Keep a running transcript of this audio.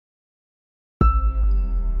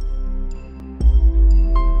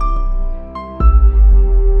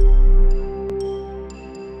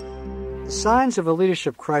signs of a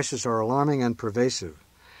leadership crisis are alarming and pervasive.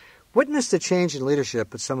 Witness the change in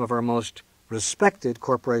leadership at some of our most respected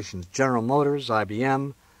corporations, General Motors,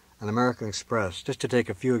 IBM, and American Express, just to take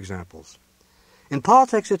a few examples. In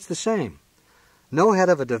politics, it's the same. No head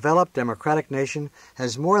of a developed democratic nation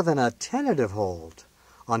has more than a tentative hold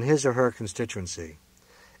on his or her constituency.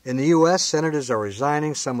 In the U.S., senators are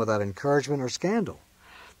resigning, some without encouragement or scandal.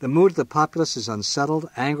 The mood of the populace is unsettled,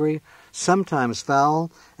 angry, sometimes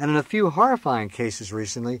foul, and in a few horrifying cases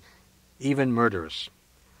recently, even murderous.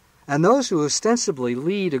 And those who ostensibly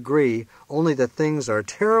lead agree only that things are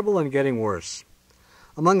terrible and getting worse.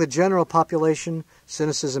 Among the general population,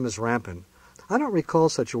 cynicism is rampant. I don't recall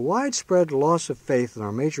such a widespread loss of faith in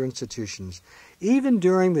our major institutions, even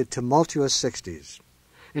during the tumultuous 60s.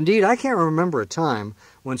 Indeed, I can't remember a time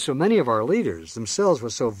when so many of our leaders themselves were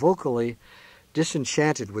so vocally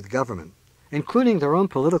disenchanted with government, including their own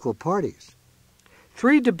political parties.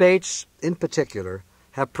 3 debates in particular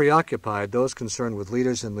have preoccupied those concerned with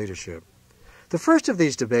leaders and leadership. The first of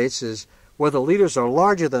these debates is whether leaders are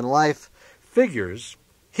larger-than-life figures,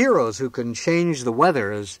 heroes who can change the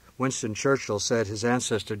weather, as Winston Churchill said his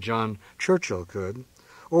ancestor John Churchill could,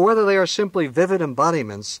 or whether they are simply vivid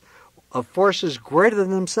embodiments of forces greater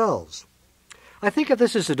than themselves. I think of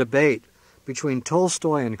this as a debate between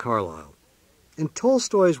Tolstoy and Carlyle. In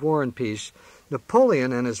Tolstoy's War and Peace,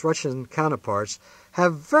 Napoleon and his Russian counterparts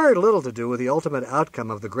have very little to do with the ultimate outcome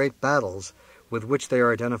of the great battles with which they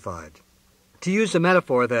are identified. To use a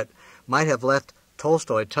metaphor that might have left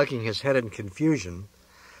Tolstoy tugging his head in confusion,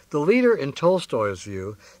 the leader in Tolstoy's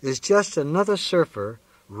view is just another surfer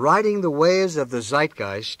riding the waves of the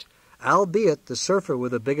zeitgeist, albeit the surfer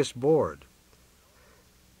with the biggest board.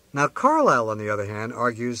 Now, Carlyle, on the other hand,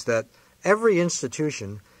 argues that every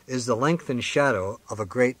institution is the lengthened shadow of a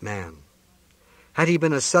great man. Had he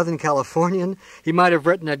been a Southern Californian, he might have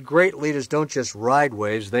written that great leaders don't just ride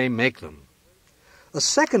waves, they make them. A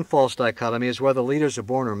second false dichotomy is whether leaders are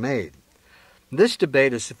born or made. This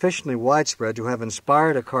debate is sufficiently widespread to have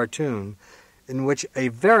inspired a cartoon in which a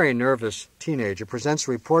very nervous teenager presents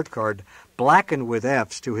a report card blackened with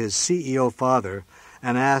F's to his CEO father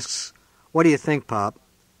and asks, "What do you think, Pop,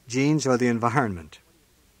 genes or the environment?"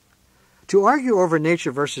 To argue over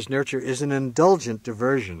nature versus nurture is an indulgent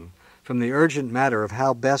diversion from the urgent matter of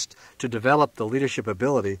how best to develop the leadership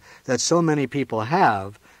ability that so many people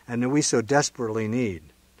have and that we so desperately need.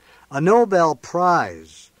 A Nobel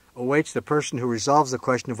Prize awaits the person who resolves the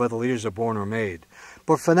question of whether leaders are born or made.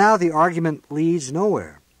 But for now, the argument leads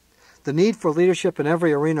nowhere. The need for leadership in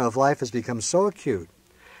every arena of life has become so acute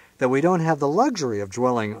that we don't have the luxury of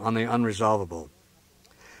dwelling on the unresolvable.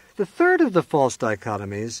 The third of the false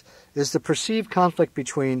dichotomies is the perceived conflict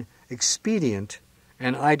between expedient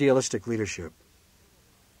and idealistic leadership.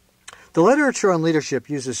 The literature on leadership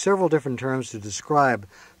uses several different terms to describe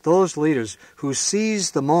those leaders who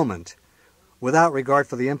seize the moment without regard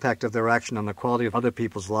for the impact of their action on the quality of other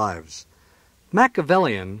people's lives.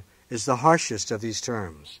 Machiavellian is the harshest of these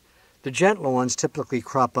terms. The gentler ones typically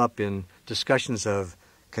crop up in discussions of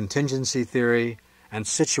contingency theory and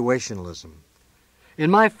situationalism. In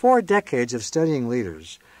my 4 decades of studying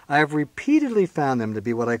leaders, I have repeatedly found them to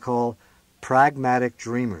be what I call pragmatic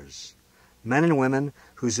dreamers, men and women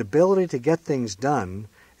whose ability to get things done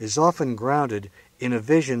is often grounded in a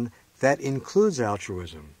vision that includes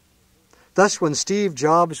altruism. Thus, when Steve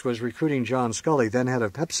Jobs was recruiting John Sculley, then head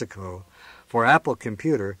of PepsiCo, for Apple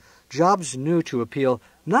Computer, Jobs knew to appeal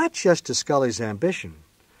not just to Sculley's ambition,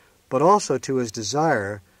 but also to his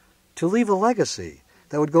desire to leave a legacy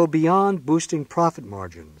that would go beyond boosting profit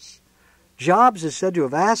margins. Jobs is said to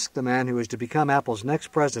have asked the man who was to become Apple's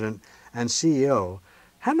next president and CEO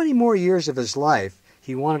how many more years of his life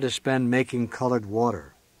he wanted to spend making colored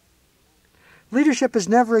water. Leadership is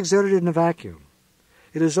never exerted in a vacuum.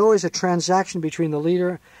 It is always a transaction between the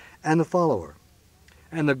leader and the follower,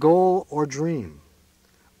 and the goal or dream.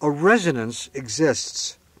 A resonance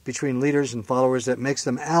exists between leaders and followers that makes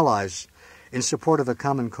them allies in support of a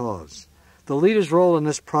common cause. The leader's role in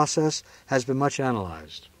this process has been much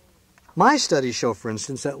analyzed. My studies show, for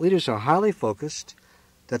instance, that leaders are highly focused,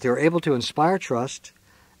 that they are able to inspire trust,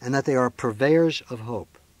 and that they are purveyors of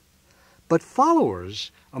hope. But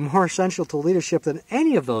followers are more essential to leadership than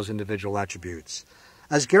any of those individual attributes.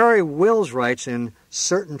 As Gary Wills writes in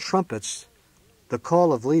Certain Trumpets, The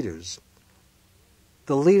Call of Leaders,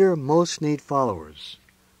 the leader most need followers.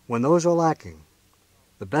 When those are lacking,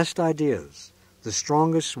 the best ideas, the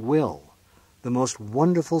strongest will, the most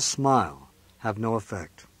wonderful smile have no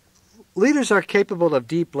effect. Leaders are capable of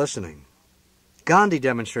deep listening. Gandhi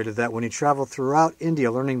demonstrated that when he traveled throughout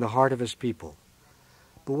India learning the heart of his people.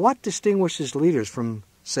 But what distinguishes leaders from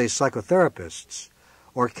say psychotherapists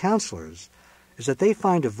or counselors, is that they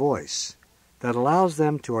find a voice that allows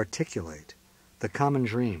them to articulate the common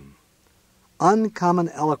dream. Uncommon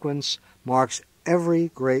eloquence marks every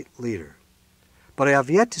great leader, but I have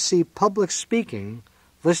yet to see public speaking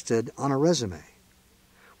listed on a resume.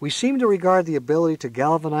 We seem to regard the ability to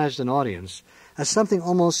galvanize an audience as something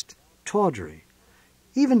almost tawdry,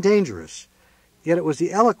 even dangerous, yet it was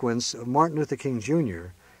the eloquence of Martin Luther King Jr.,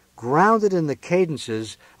 grounded in the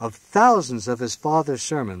cadences of thousands of his father's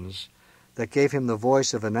sermons, that gave him the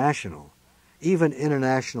voice of a national, even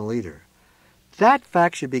international leader. That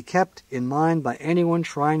fact should be kept in mind by anyone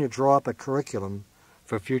trying to draw up a curriculum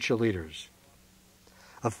for future leaders.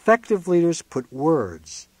 Effective leaders put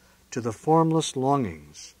words to the formless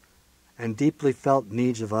longings and deeply felt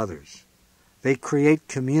needs of others. They create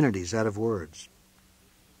communities out of words.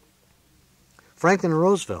 Franklin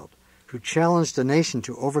Roosevelt, who challenged the nation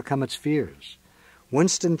to overcome its fears.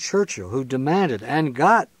 Winston Churchill, who demanded and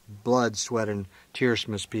got blood, sweat, and tears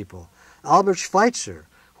from his people. Albert Schweitzer,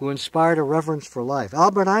 who inspired a reverence for life.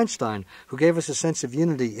 Albert Einstein, who gave us a sense of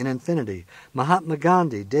unity in infinity. Mahatma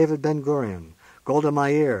Gandhi, David Ben-Gurion, Golda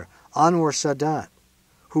Meir, Anwar Sadat,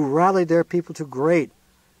 who rallied their people to great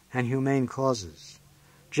and humane causes.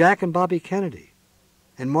 Jack and Bobby Kennedy,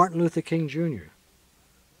 and Martin Luther King Jr.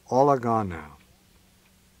 All are gone now.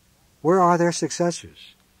 Where are their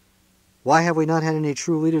successors? Why have we not had any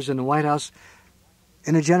true leaders in the White House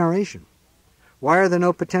in a generation? Why are there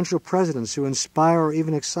no potential presidents who inspire or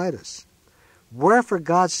even excite us? Where, for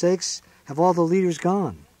God's sakes, have all the leaders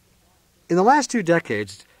gone? In the last 2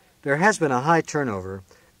 decades, there has been a high turnover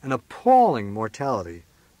and appalling mortality,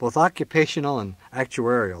 both occupational and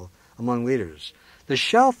actuarial, among leaders. The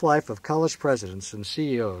shelf life of college presidents and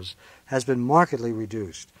CEOs has been markedly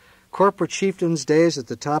reduced. Corporate chieftains' days at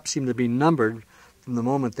the top seem to be numbered from the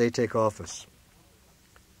moment they take office.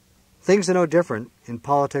 Things are no different in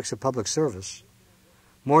politics of public service.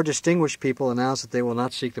 More distinguished people announce that they will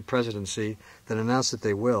not seek the presidency than announce that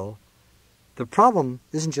they will. The problem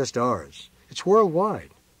isn't just ours. It's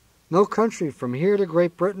worldwide. No country from here to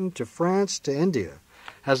Great Britain to France to India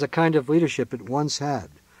has the kind of leadership it once had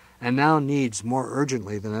and now needs more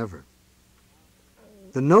urgently than ever.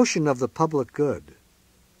 The notion of the public good,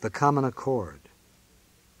 the common accord,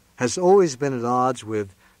 has always been at odds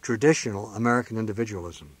with traditional American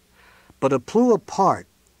individualism, but it blew apart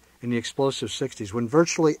in the explosive 60s when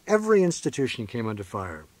virtually every institution came under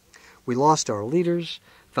fire. We lost our leaders,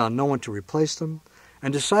 found no one to replace them,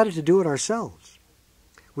 and decided to do it ourselves.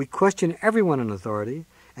 We questioned everyone in authority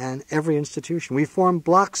and every institution. We formed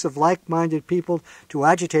blocks of like-minded people to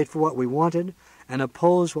agitate for what we wanted and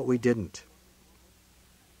oppose what we didn't.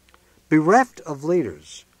 Bereft of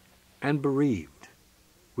leaders and bereaved,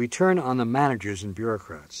 we turn on the managers and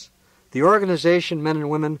bureaucrats, the organization men and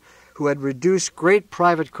women who had reduced great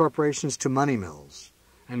private corporations to money mills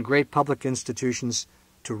and great public institutions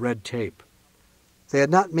to red tape. They had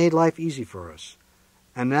not made life easy for us,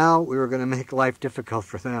 and now we were going to make life difficult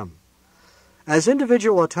for them. As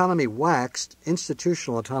individual autonomy waxed,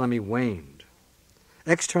 institutional autonomy waned.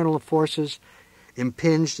 External forces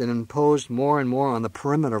impinged and imposed more and more on the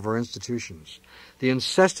perimeter of our institutions. The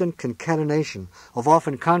incessant concatenation of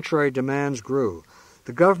often contrary demands grew.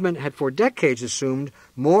 The government had for decades assumed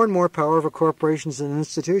more and more power over corporations and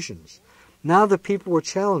institutions. Now the people were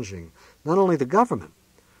challenging not only the government,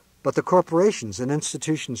 but the corporations and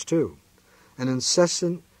institutions too. An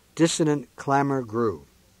incessant, dissonant clamor grew.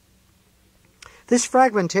 This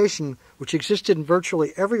fragmentation, which existed in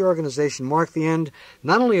virtually every organization, marked the end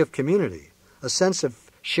not only of community, a sense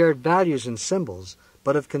of shared values and symbols,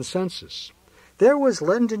 but of consensus. There was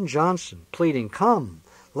Lyndon Johnson pleading, "Come,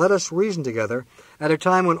 let us reason together," at a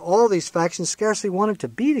time when all these factions scarcely wanted to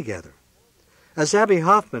be together. As Abbie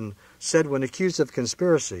Hoffman said when accused of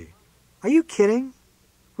conspiracy, "Are you kidding?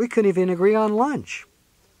 We couldn't even agree on lunch."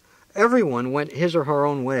 Everyone went his or her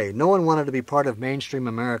own way. No one wanted to be part of mainstream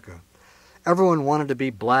America. Everyone wanted to be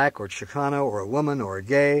black or Chicano or a woman or a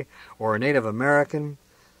gay or a Native American.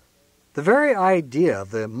 The very idea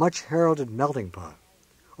of the much heralded melting pot,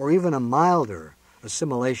 or even a milder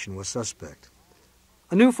assimilation, was suspect.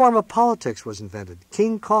 A new form of politics was invented,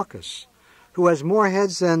 King Caucus, who has more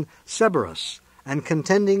heads than Cerberus, and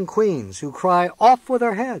contending queens who cry, "Off with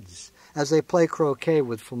their heads," as they play croquet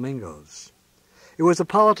with flamingos. It was a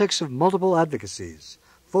politics of multiple advocacies,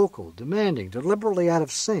 vocal, demanding, deliberately out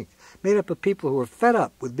of sync, made up of people who were fed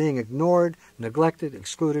up with being ignored, neglected,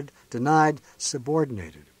 excluded, denied,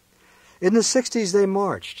 subordinated. In the 60s they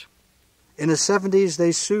marched. In the 70s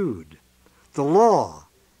they sued. The law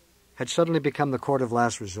had suddenly become the court of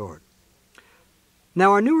last resort.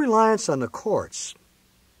 Now our new reliance on the courts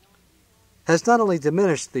has not only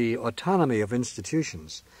diminished the autonomy of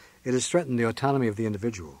institutions, it has threatened the autonomy of the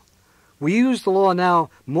individual. We use the law now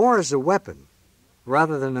more as a weapon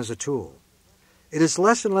rather than as a tool. It is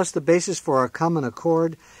less and less the basis for our common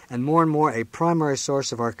accord and more a primary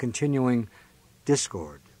source of our continuing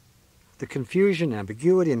discord. The confusion,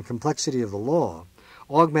 ambiguity, and complexity of the law,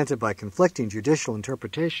 augmented by conflicting judicial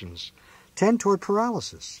interpretations, tend toward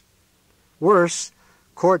paralysis. Worse,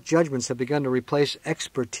 court judgments have begun to replace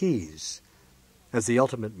expertise as the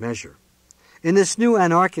ultimate measure. In this new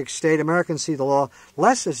anarchic state, Americans see the law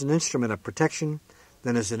less as an instrument of protection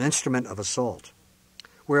than as an instrument of assault.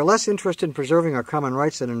 We are less interested in preserving our common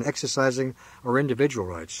rights than in exercising our individual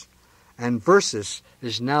rights. And versus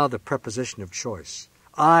is now the preposition of choice.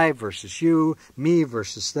 I versus you, me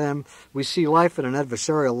versus them. We see life in an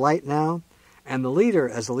adversarial light now, and the leader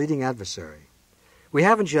as a leading adversary. We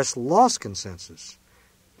haven't just lost consensus.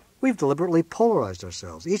 We've deliberately polarized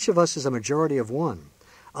ourselves. Each of us is a majority of one.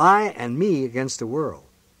 I and me against the world.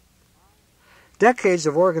 Decades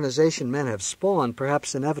of organization men have spawned,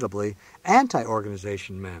 perhaps inevitably,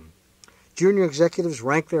 anti-organization men. Junior executives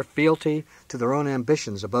rank their fealty to their own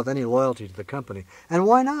ambitions above any loyalty to the company. And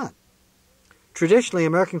why not? Traditionally,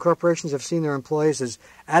 American corporations have seen their employees as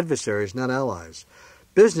adversaries, not allies.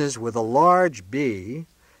 Business with a large B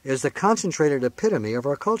is the concentrated epitome of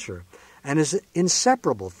our culture and is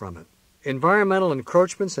inseparable from it. Environmental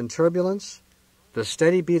encroachments and turbulence, the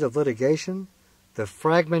steady beat of litigation, the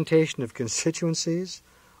fragmentation of constituencies,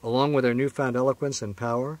 along with their newfound eloquence and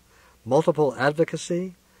power, multiple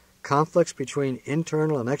advocacy, conflicts between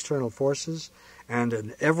internal and external forces, and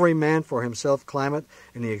an every-man-for-himself climate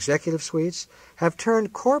in the executive suites have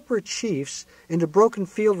turned corporate chiefs into broken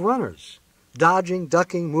field runners, dodging,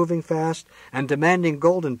 ducking, moving fast, and demanding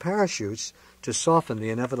golden parachutes to soften the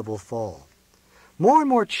inevitable fall. More and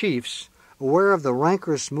more chiefs, aware of the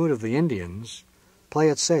rancorous mood of the Indians, play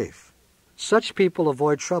it safe. Such people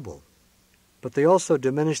avoid trouble, but they also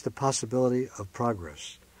diminish the possibility of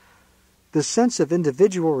progress. The sense of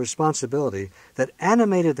individual responsibility that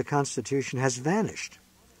animated the Constitution has vanished.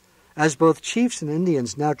 As both chiefs and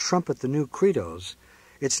Indians now trumpet the new credos,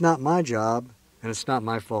 it's not my job and it's not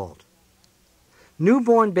my fault.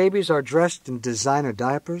 Newborn babies are dressed in designer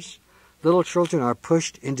diapers. Little children are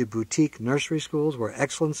pushed into boutique nursery schools where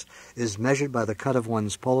excellence is measured by the cut of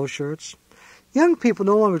one's polo shirts. Young people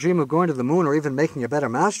no longer dream of going to the moon or even making a better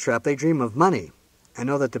mousetrap. They dream of money and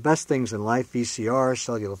know that the best things in life, VCRs,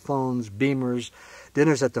 cellular phones, beamers,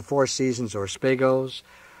 dinners at the Four Seasons or Spagos,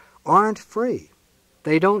 aren't free.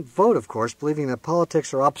 They don't vote, of course, believing that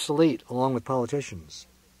politics are obsolete along with politicians.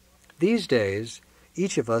 These days,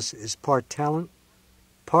 each of us is part talent,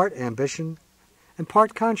 part ambition, and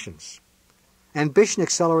part conscience. Ambition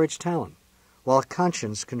accelerates talent, while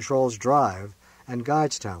conscience controls drive and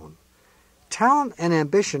guides talent. Talent and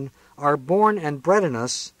ambition are born and bred in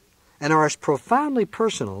us and are as profoundly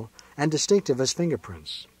personal and distinctive as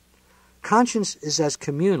fingerprints. Conscience is as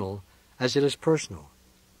communal as it is personal,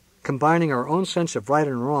 combining our own sense of right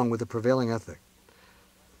and wrong with the prevailing ethic.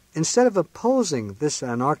 Instead of opposing this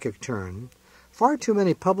anarchic turn, far too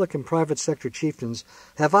many public and private sector chieftains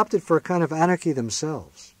have opted for a kind of anarchy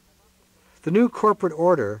themselves. The new corporate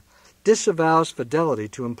order disavows fidelity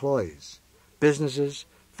to employees, businesses,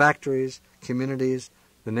 factories, communities,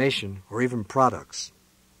 the nation, or even products.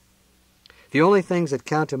 The only things that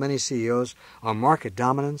count to many CEOs are market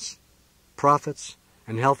dominance, profits,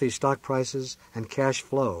 and healthy stock prices and cash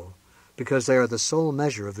flow because they are the sole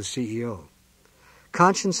measure of the CEO.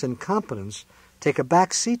 Conscience and competence take a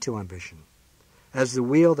back seat to ambition, as the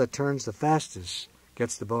wheel that turns the fastest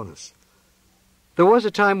gets the bonus. There was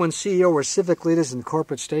a time when CEOs were civic leaders and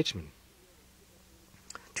corporate statesmen.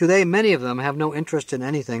 Today, many of them have no interest in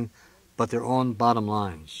anything but their own bottom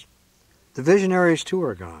lines. The visionaries, too,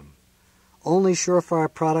 are gone. Only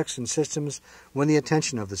surefire products and systems win the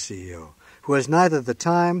attention of the CEO, who has neither the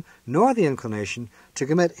time nor the inclination to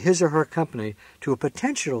commit his or her company to a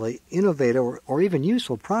potentially innovative or even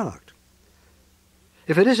useful product.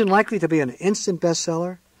 If it isn't likely to be an instant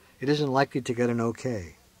bestseller, it isn't likely to get an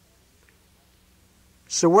okay.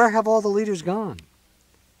 So where have all the leaders gone?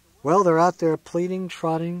 Well, they're out there pleading,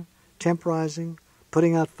 trotting, temporizing,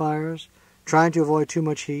 putting out fires, trying to avoid too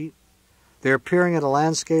much heat. They're peering at a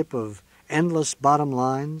landscape of endless bottom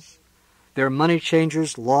lines. They're money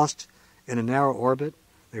changers lost in a narrow orbit.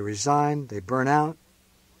 They resign, they burn out,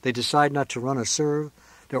 they decide not to run or serve.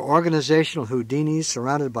 They're organizational Houdinis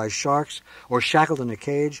surrounded by sharks or shackled in a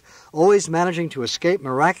cage, always managing to escape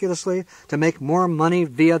miraculously to make more money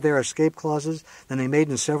via their escape clauses than they made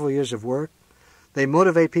in several years of work. They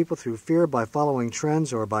motivate people through fear by following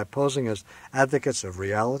trends or by posing as advocates of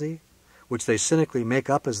reality. which they cynically make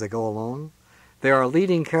up as they go along. They are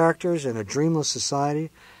leading characters in a dreamless society,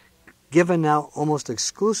 given now almost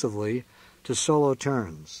exclusively to solo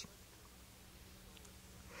turns.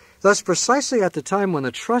 Thus, precisely at the time when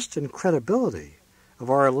the trust and credibility of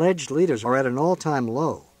our alleged leaders are at an all-time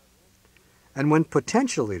low, and when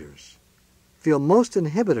potential leaders feel most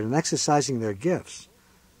inhibited in exercising their gifts,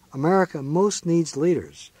 America most needs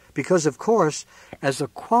leaders because, of course, as the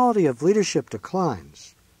quality of leadership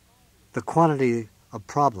declines, the quantity of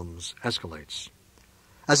problems escalates.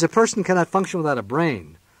 As a person cannot function without a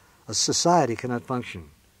brain, a society cannot function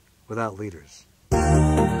without leaders.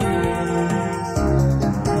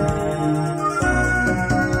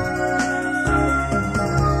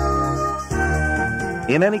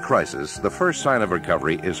 In any crisis, the first sign of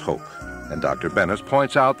recovery is hope. And Dr. Bennis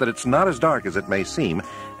points out that it's not as dark as it may seem,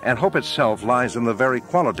 and hope itself lies in the very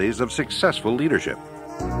qualities of successful leadership.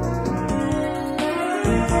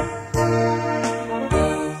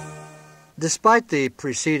 Despite the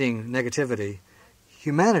preceding negativity,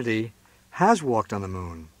 humanity has walked on the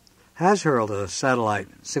moon, has hurled a satellite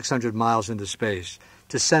 600 miles into space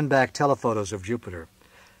to send back telephotos of Jupiter,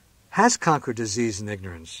 has conquered disease and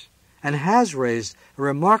ignorance, and has raised a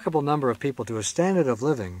remarkable number of people to a standard of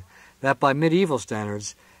living that by medieval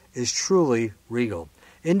standards is truly regal.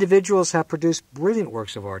 Individuals have produced brilliant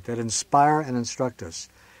works of art that inspire and instruct us.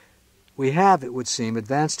 We have, it would seem,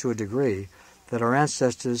 advanced to a degree that our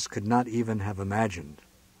ancestors could not even have imagined.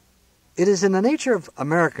 It is in the nature of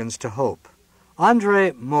Americans to hope.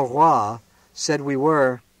 André Maurois said we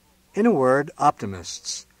were, in a word,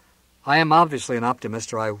 optimists. I am obviously an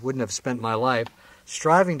optimist, or I wouldn't have spent my life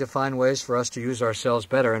striving to find ways for us to use ourselves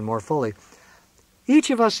better and more fully. Each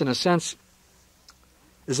of us, in a sense,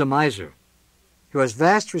 is a miser who has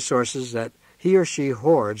vast resources that he or she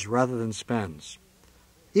hoards rather than spends.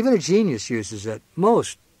 Even a genius uses at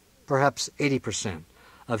most, perhaps 80%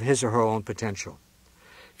 of his or her own potential.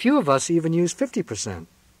 Few of us even use 50%.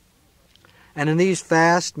 And in these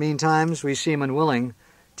fast, mean times, we seem unwilling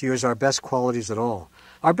to use our best qualities at all.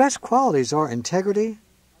 Our best qualities are integrity,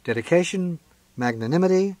 dedication,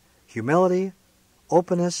 magnanimity, humility,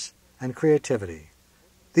 openness, and creativity.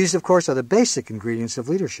 These, of course, are the basic ingredients of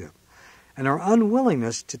leadership, and our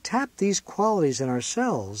unwillingness to tap these qualities in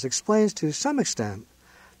ourselves explains to some extent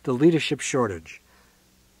the leadership shortage.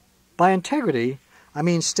 By integrity, I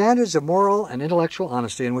mean standards of moral and intellectual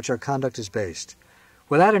honesty in which our conduct is based.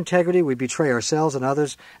 Without integrity, we betray ourselves and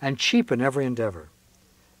others and cheapen every endeavor.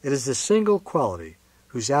 It is the single quality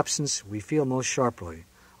whose absence we feel most sharply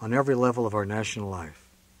on every level of our national life.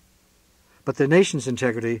 But the nation's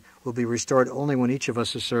integrity will be restored only when each of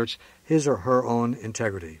us asserts his or her own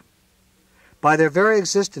integrity. By their very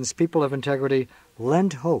existence, people of integrity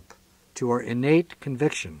lend hope to our innate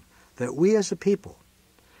conviction that we as a people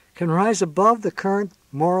can rise above the current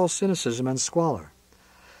moral cynicism and squalor.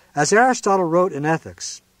 As Aristotle wrote in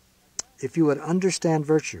Ethics, if you would understand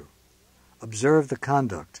virtue, observe the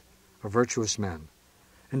conduct of virtuous men.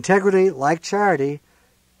 Integrity, like charity,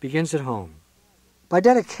 begins at home. By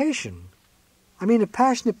dedication, I mean a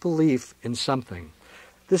passionate belief in something.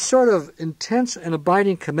 This sort of intense and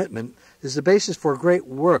abiding commitment is the basis for great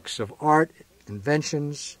works of art,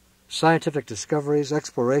 inventions, scientific discoveries,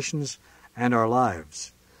 explorations, and our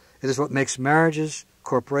lives. It is what makes marriages,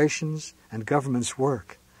 corporations, and governments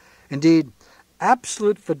work. Indeed,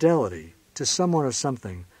 absolute fidelity to someone or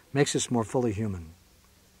something makes us more fully human.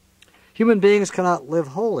 Human beings cannot live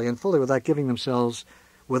wholly and fully without giving themselves,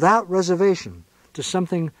 without reservation, to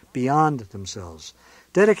something beyond themselves.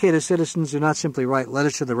 Dedicated citizens do not simply write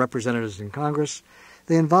letters to their representatives in Congress.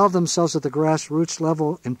 They involve themselves at the grassroots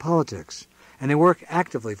level in politics, and they work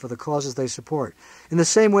actively for the causes they support. In the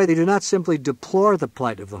same way, they do not simply deplore the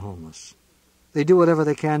plight of the homeless. They do whatever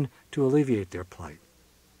they can to alleviate their plight.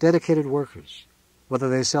 Dedicated workers, whether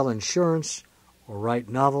they sell insurance or write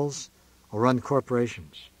novels or run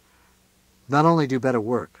corporations, not only do better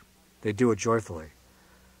work, they do it joyfully.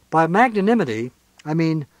 By magnanimity, I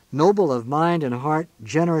mean noble of mind and heart,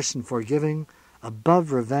 generous and forgiving,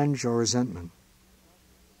 above revenge or resentment.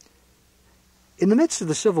 In the midst of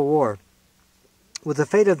the Civil War, with the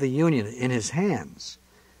fate of the Union in his hands,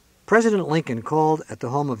 President Lincoln called at the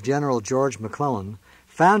home of General George McClellan,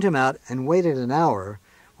 found him out, and waited an hour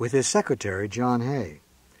with his secretary, John Hay.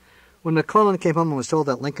 When McClellan came home and was told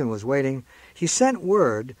that Lincoln was waiting, he sent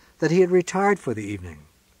word that he had retired for the evening.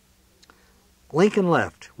 Lincoln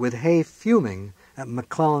left, with Hay fuming at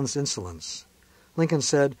McClellan's insolence. Lincoln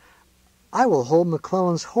said, "I will hold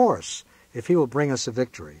McClellan's horse if he will bring us a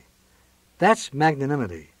victory." That's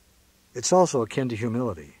magnanimity. It's also akin to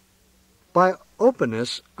humility. By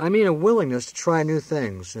openness, I mean a willingness to try new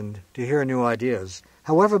things and to hear new ideas,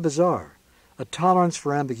 however bizarre, a tolerance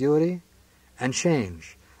for ambiguity and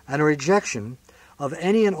change, and a rejection of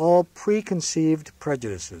any and all preconceived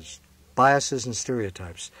prejudices, biases, and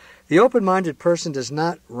stereotypes. The open-minded person does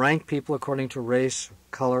not rank people according to race,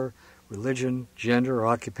 color, religion, gender, or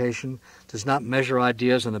occupation, does not measure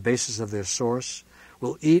ideas on the basis of their source,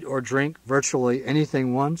 will eat or drink virtually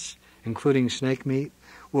anything once, including snake meat,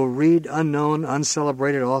 will read unknown,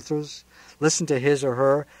 uncelebrated authors, listen to his or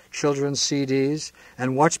her children's CDs,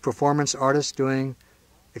 and watch performance artists doing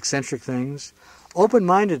eccentric things.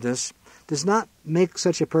 Open-mindedness does not make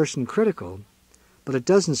such a person critical, but it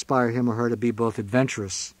does inspire him or her to be both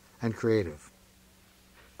adventurous and creative.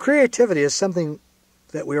 Creativity is something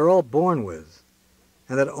that we are all born with,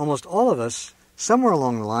 and that almost all of us, somewhere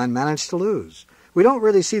along the line, manage to lose. We don't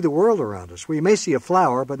really see the world around us. We may see a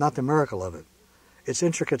flower, but not the miracle of it. Its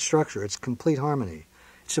intricate structure, its complete harmony,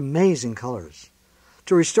 its amazing colors.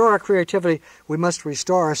 To restore our creativity, we must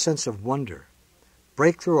restore our sense of wonder,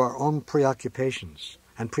 break through our own preoccupations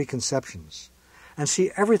and preconceptions, and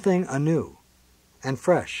see everything anew and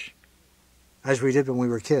fresh, as we did when we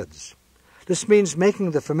were kids. This means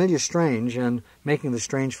making the familiar strange and making the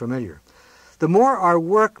strange familiar. The more our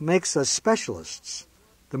work makes us specialists,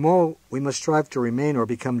 the more we must strive to remain or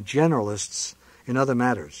become generalists in other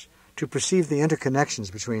matters, to perceive the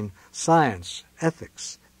interconnections between science,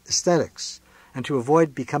 ethics, aesthetics, and to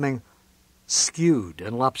avoid becoming skewed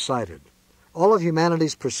and lopsided. All of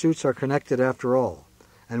humanity's pursuits are connected after all,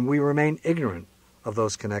 and we remain ignorant of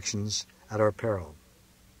those connections at our peril.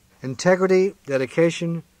 Integrity,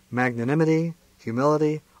 dedication, magnanimity,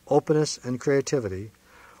 humility, openness, and creativity,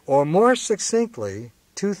 or more succinctly,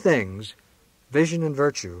 two things, vision and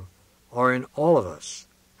virtue, are in all of us,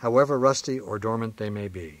 however rusty or dormant they may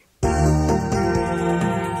be.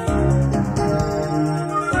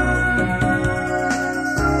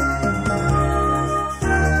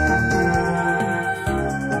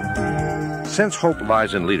 Since hope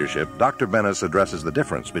lies in leadership, Dr. Bennis addresses the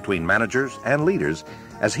difference between managers and leaders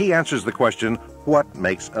as he answers the question, what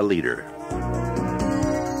makes a leader?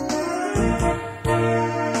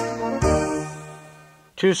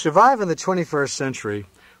 To survive in the 21st century,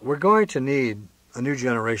 we're going to need a new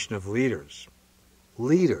generation of leaders.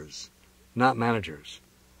 Leaders, not managers.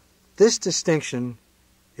 This distinction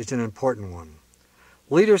is an important one.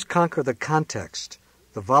 Leaders conquer the context,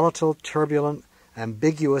 the volatile, turbulent,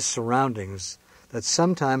 ambiguous surroundings that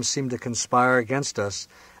sometimes seem to conspire against us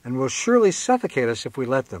and will surely suffocate us if we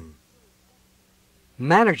let them.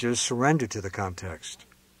 Managers surrender to the context.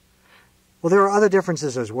 Well, there are other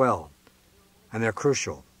differences as well, and they're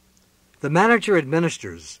crucial. The manager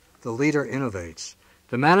administers, the leader innovates.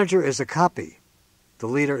 The manager is a copy, the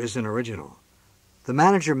leader is an original. The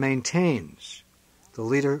manager maintains, the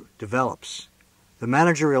leader develops. The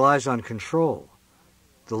manager relies on control,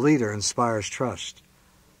 the leader inspires trust.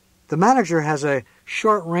 The manager has a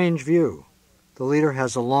short-range view. The leader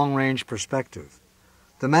has a long-range perspective.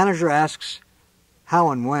 The manager asks how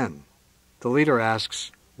and when. The leader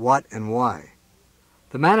asks what and why.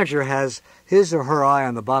 The manager has his or her eye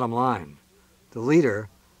on the bottom line. The leader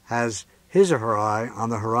has his or her eye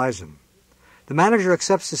on the horizon. The manager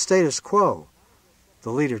accepts the status quo.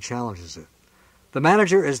 The leader challenges it. The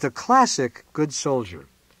manager is the classic good soldier.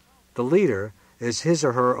 The leader is his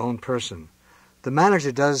or her own person. The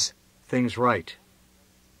manager does things right.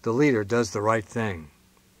 The leader does the right thing.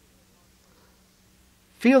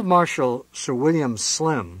 Field Marshal Sir William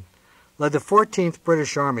Slim led the 14th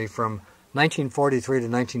British Army from 1943 to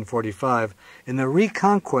 1945 in the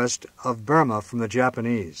reconquest of Burma from the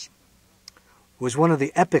Japanese. It was one of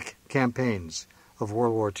the epic campaigns of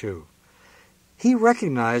World War II. He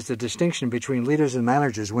recognized the distinction between leaders and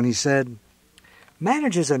managers when he said,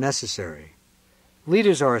 "Managers are necessary.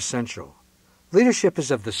 Leaders are essential. Leadership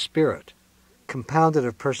is of the spirit, compounded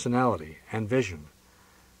of personality and vision.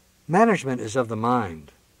 Management is of the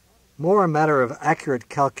mind, more a matter of accurate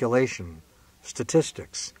calculation,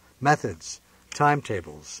 statistics, methods,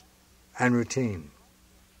 timetables, and routine."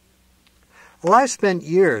 Well, I've spent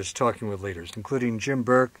years talking with leaders, including Jim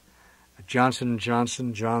Burke, at Johnson &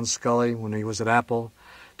 Johnson, John Scully when he was at Apple,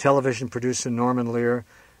 television producer Norman Lear,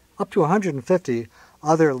 up to 150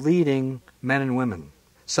 other leading men and women,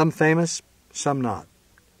 some famous, some not.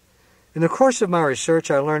 In the course of my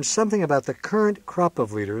research, I learned something about the current crop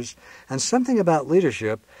of leaders and something about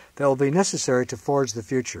leadership that will be necessary to forge the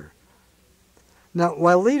future. Now,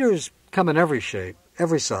 while leaders come in every shape,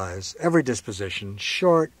 every size, every disposition,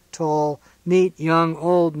 short, tall, neat, young,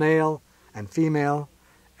 old, male, and female,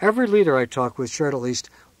 every leader I talked with shared at least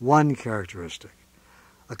one characteristic,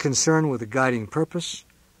 a concern with a guiding purpose,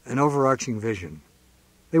 an overarching vision.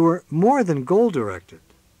 They were more than goal-directed.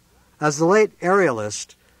 As the late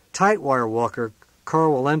aerialist, tightwire walker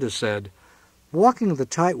Carl Wallenda said, "Walking the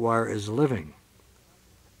tightwire is living.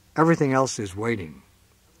 Everything else is waiting."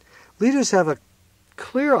 Leaders have a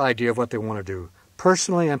clear idea of what they want to do,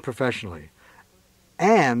 personally and professionally,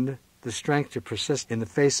 and the strength to persist in the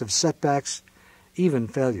face of setbacks, even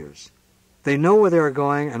failures. They know where they are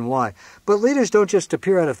going and why. But leaders don't just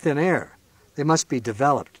appear out of thin air. They must be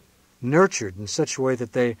developed, nurtured in such a way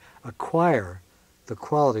that they acquire the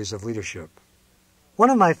qualities of leadership. One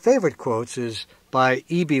of my favorite quotes is by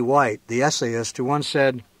E.B. White, the essayist, who once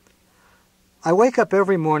said, "I wake up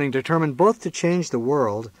every morning determined both to change the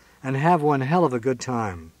world and have one hell of a good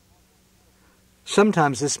time.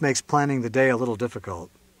 Sometimes this makes planning the day a little difficult."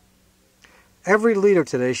 Every leader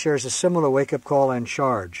today shares a similar wake-up call and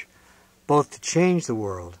charge, both to change the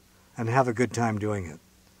world and have a good time doing it.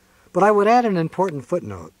 But I would add an important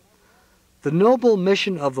footnote. The noble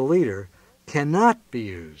mission of the leader cannot be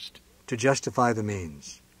used to justify the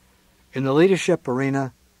means. In the leadership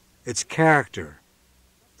arena, it's character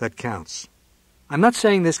that counts. I'm not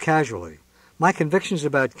saying this casually. My convictions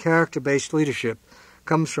about character-based leadership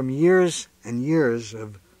comes from years and years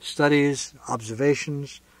of studies,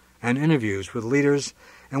 observations, and interviews with leaders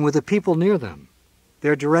and with the people near them,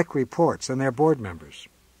 their direct reports, and their board members.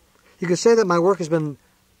 You could say that my work has been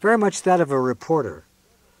very much that of a reporter.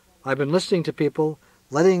 I've been listening to people,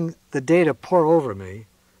 letting the data pour over me,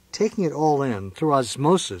 taking it all in through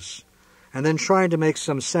osmosis, and then trying to make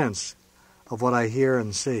some sense of what I hear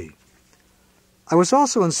and see. I was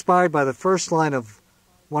also inspired by the first line of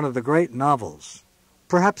one of the great novels,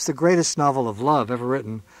 perhaps the greatest novel of love ever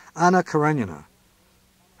written, Anna Karenina.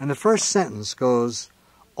 And the first sentence goes,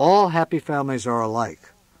 "All happy families are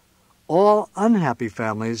alike. All unhappy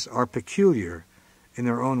families are peculiar in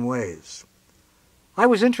their own ways." I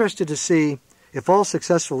was interested to see if all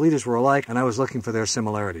successful leaders were alike, and I was looking for their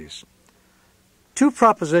similarities. Two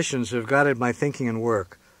propositions have guided my thinking and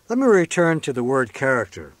work. Let me return to the word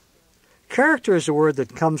character. Character is a word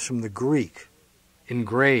that comes from the Greek,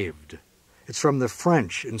 engraved. It's from the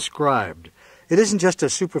French, inscribed. It isn't just a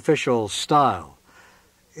superficial style.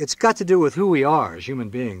 It's got to do with who we are as human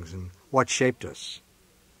beings and what shaped us.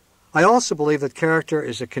 I also believe that character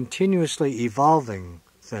is a continuously evolving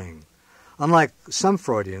thing. Unlike some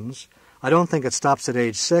Freudians, I don't think it stops at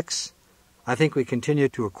age 6. I think we continue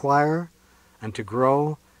to acquire and to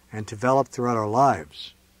grow and develop throughout our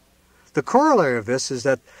lives. The corollary of this is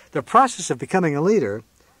that the process of becoming a leader,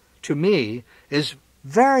 to me, is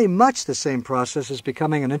very much the same process as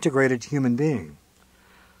becoming an integrated human being.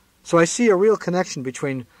 So I see a real connection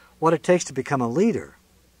between what it takes to become a leader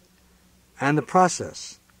and the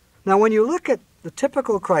process. Now, when you look at the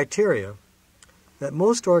typical criteria that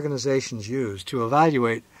most organizations use to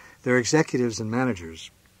evaluate their executives and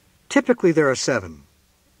managers, typically there are 7.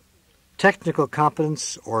 Technical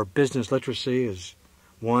competence or business literacy is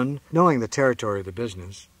 1, knowing the territory of the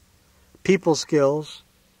business. People skills,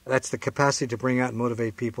 that's the capacity to bring out and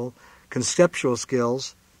motivate people. Conceptual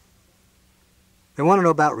skills, they want to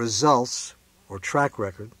know about results or track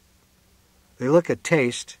record. They look at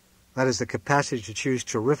taste, that is the capacity to choose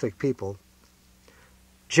terrific people.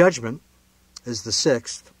 Judgment is the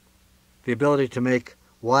 6th, the ability to make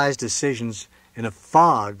wise decisions in a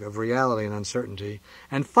fog of reality and uncertainty.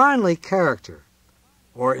 And finally, character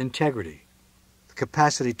or integrity, the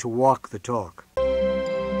capacity to walk the talk.